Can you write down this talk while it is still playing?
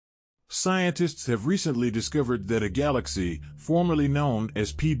Scientists have recently discovered that a galaxy, formerly known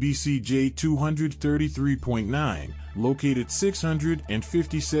as PBCJ 233.9, located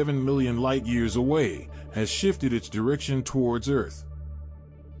 657 million light-years away, has shifted its direction towards Earth.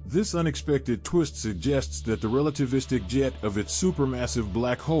 This unexpected twist suggests that the relativistic jet of its supermassive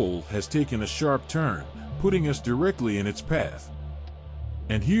black hole has taken a sharp turn, putting us directly in its path.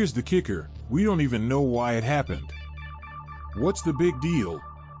 And here's the kicker: we don't even know why it happened. What's the big deal,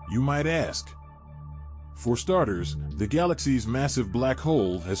 you might ask? For starters, the galaxy's massive black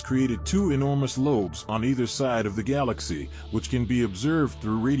hole has created two enormous lobes on either side of the galaxy, which can be observed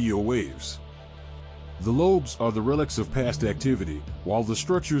through radio waves. The lobes are the relics of past activity, while the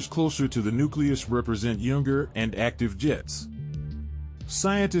structures closer to the nucleus represent younger and active jets.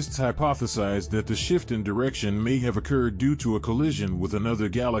 Scientists hypothesize that the shift in direction may have occurred due to a collision with another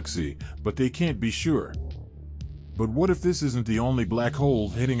galaxy, but they can't be sure. But what if this isn't the only black hole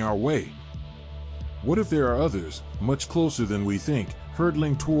heading our way? What if there are others, much closer than we think,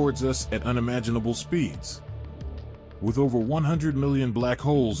 hurtling towards us at unimaginable speeds? With over 100 million black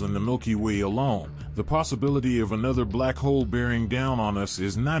holes in the Milky Way alone, the possibility of another black hole bearing down on us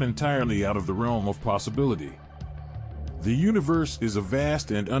is not entirely out of the realm of possibility. The universe is a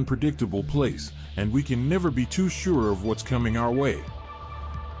vast and unpredictable place, and we can never be too sure of what's coming our way.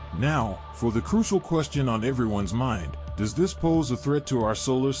 Now, for the crucial question on everyone's mind: does this pose a threat to our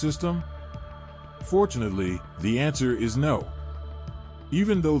solar system? Fortunately, the answer is no.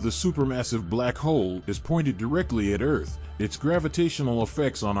 Even though the supermassive black hole is pointed directly at Earth, its gravitational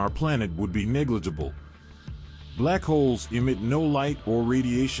effects on our planet would be negligible. Black holes emit no light or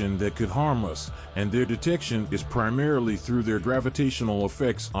radiation that could harm us, and their detection is primarily through their gravitational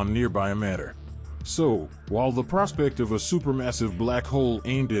effects on nearby matter. So, while the prospect of a supermassive black hole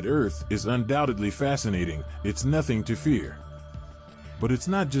aimed at Earth is undoubtedly fascinating, it's nothing to fear. But it's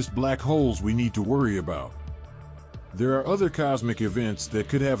not just black holes we need to worry about. There are other cosmic events that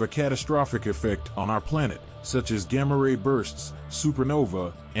could have a catastrophic effect on our planet, such as gamma-ray bursts,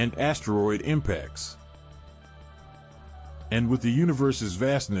 supernova, and asteroid impacts. And with the universe's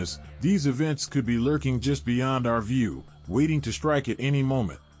vastness, these events could be lurking just beyond our view, waiting to strike at any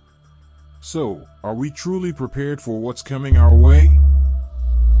moment. So, are we truly prepared for what's coming our way?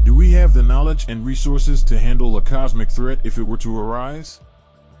 Do we have the knowledge and resources to handle a cosmic threat if it were to arise?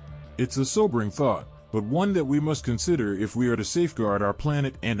 It's a sobering thought, but one that we must consider if we are to safeguard our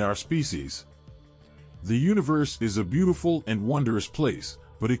planet and our species. The universe is a beautiful and wondrous place,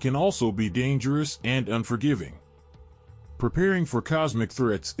 but it can also be dangerous and unforgiving. Preparing for cosmic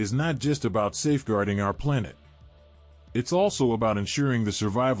threats is not just about safeguarding our planet. It's also about ensuring the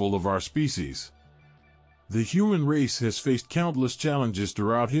survival of our species. The human race has faced countless challenges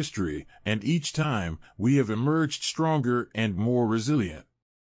throughout history, and each time, we have emerged stronger and more resilient.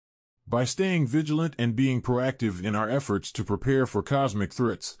 By staying vigilant and being proactive in our efforts to prepare for cosmic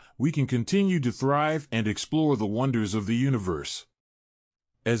threats, we can continue to thrive and explore the wonders of the universe.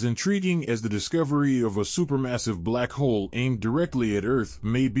 As intriguing as the discovery of a supermassive black hole aimed directly at Earth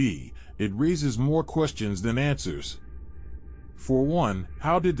may be, it raises more questions than answers. For one,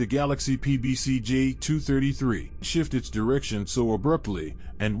 how did the galaxy PBCJ 233 shift its direction so abruptly,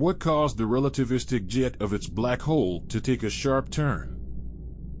 and what caused the relativistic jet of its black hole to take a sharp turn?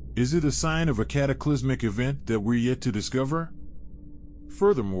 Is it a sign of a cataclysmic event that we're yet to discover?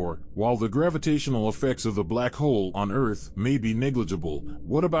 Furthermore, while the gravitational effects of the black hole on Earth may be negligible,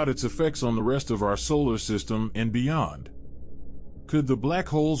 what about its effects on the rest of our solar system and beyond? Could the black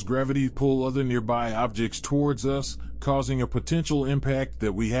hole's gravity pull other nearby objects towards us, causing a potential impact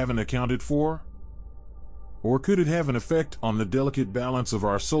that we haven't accounted for? Or could it have an effect on the delicate balance of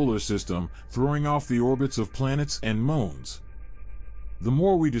our solar system, throwing off the orbits of planets and moons? The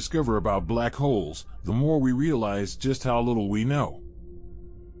more we discover about black holes, the more we realize just how little we know.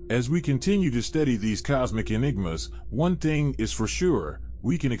 As we continue to study these cosmic enigmas, one thing is for sure: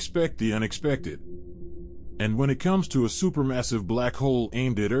 we can expect the unexpected. And when it comes to a supermassive black hole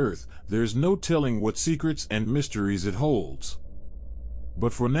aimed at Earth, there's no telling what secrets and mysteries it holds.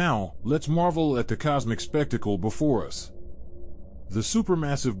 But for now, let's marvel at the cosmic spectacle before us. The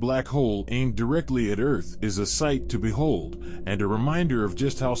supermassive black hole aimed directly at Earth is a sight to behold, and a reminder of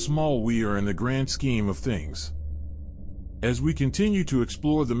just how small we are in the grand scheme of things. As we continue to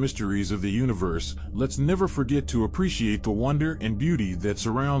explore the mysteries of the universe, let's never forget to appreciate the wonder and beauty that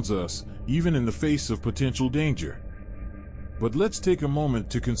surrounds us, even in the face of potential danger. But let's take a moment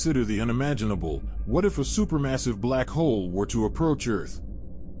to consider the unimaginable. What if a supermassive black hole were to approach Earth?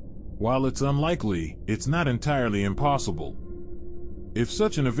 While it's unlikely, it's not entirely impossible. If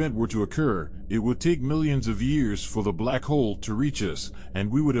such an event were to occur, it would take millions of years for the black hole to reach us, and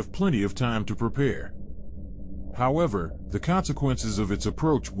we would have plenty of time to prepare. However, the consequences of its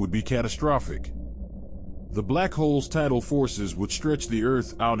approach would be catastrophic. The black hole's tidal forces would stretch the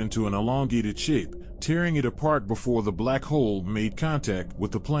Earth out into an elongated shape, tearing it apart before the black hole made contact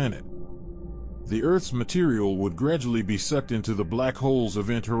with the planet. The Earth's material would gradually be sucked into the black hole's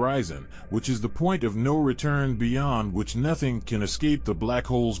event horizon, which is the point of no return beyond which nothing can escape the black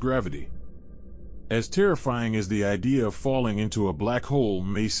hole's gravity. As terrifying as the idea of falling into a black hole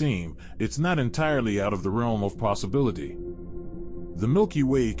may seem, it's not entirely out of the realm of possibility. The Milky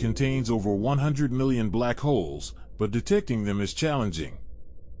Way contains over 100 million black holes, but detecting them is challenging.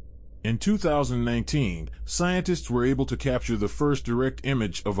 In 2019, scientists were able to capture the first direct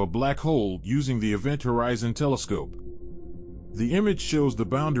image of a black hole using the Event Horizon Telescope. The image shows the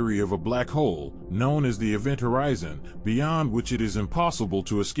boundary of a black hole, known as the event horizon, beyond which it is impossible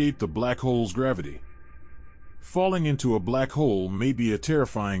to escape the black hole's gravity. Falling into a black hole may be a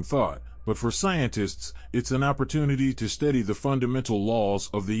terrifying thought, but for scientists, it's an opportunity to study the fundamental laws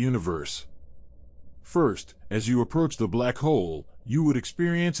of the universe. First, as you approach the black hole, you would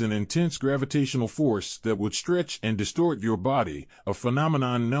experience an intense gravitational force that would stretch and distort your body, a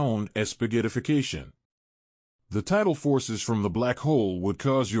phenomenon known as spaghettification. The tidal forces from the black hole would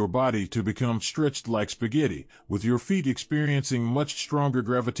cause your body to become stretched like spaghetti, with your feet experiencing much stronger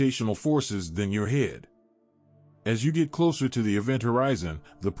gravitational forces than your head. As you get closer to the event horizon,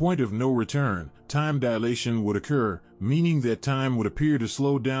 the point of no return, time dilation would occur, meaning that time would appear to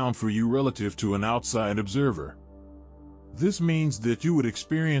slow down for you relative to an outside observer. This means that you would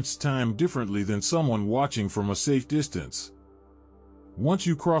experience time differently than someone watching from a safe distance. Once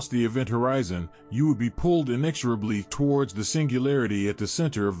you cross the event horizon, you would be pulled inexorably towards the singularity at the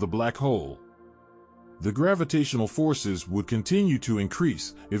center of the black hole. The gravitational forces would continue to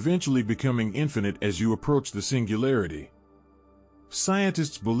increase, eventually becoming infinite as you approach the singularity.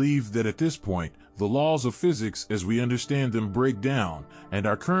 Scientists believe that at this point, the laws of physics as we understand them break down, and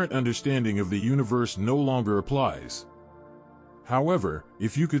our current understanding of the universe no longer applies. However,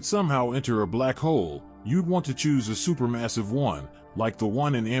 if you could somehow enter a black hole, you'd want to choose a supermassive one, like the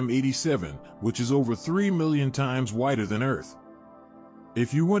one in M87, which is over 3 million times wider than Earth.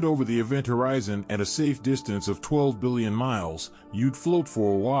 If you went over the event horizon at a safe distance of 12 billion miles, you'd float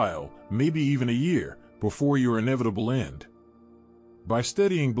for a while, maybe even a year, before your inevitable end. By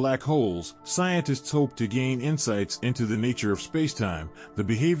studying black holes, scientists hope to gain insights into the nature of spacetime, the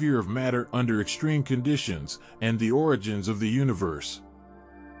behavior of matter under extreme conditions, and the origins of the universe.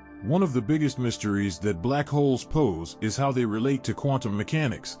 One of the biggest mysteries that black holes pose is how they relate to quantum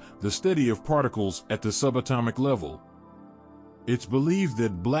mechanics, the study of particles at the subatomic level. It's believed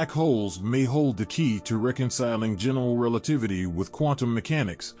that black holes may hold the key to reconciling general relativity with quantum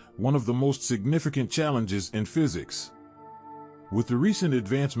mechanics, one of the most significant challenges in physics. With the recent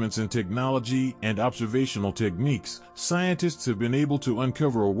advancements in technology and observational techniques, scientists have been able to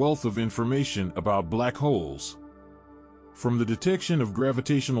uncover a wealth of information about black holes. From the detection of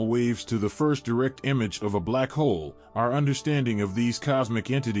gravitational waves to the first direct image of a black hole, our understanding of these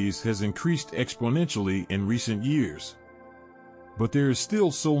cosmic entities has increased exponentially in recent years. But there is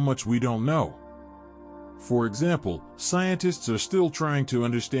still so much we don't know. For example, scientists are still trying to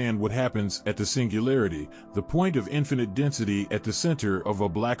understand what happens at the singularity, the point of infinite density at the center of a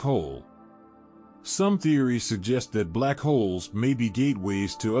black hole. Some theories suggest that black holes may be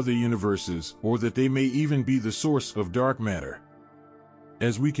gateways to other universes, or that they may even be the source of dark matter.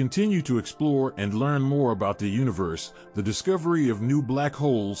 As we continue to explore and learn more about the universe, the discovery of new black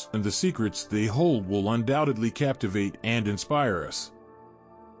holes and the secrets they hold will undoubtedly captivate and inspire us.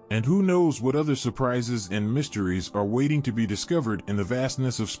 And who knows what other surprises and mysteries are waiting to be discovered in the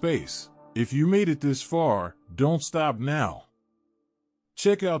vastness of space. If you made it this far, don't stop now.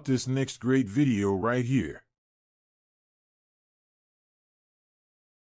 Check out this next great video right here.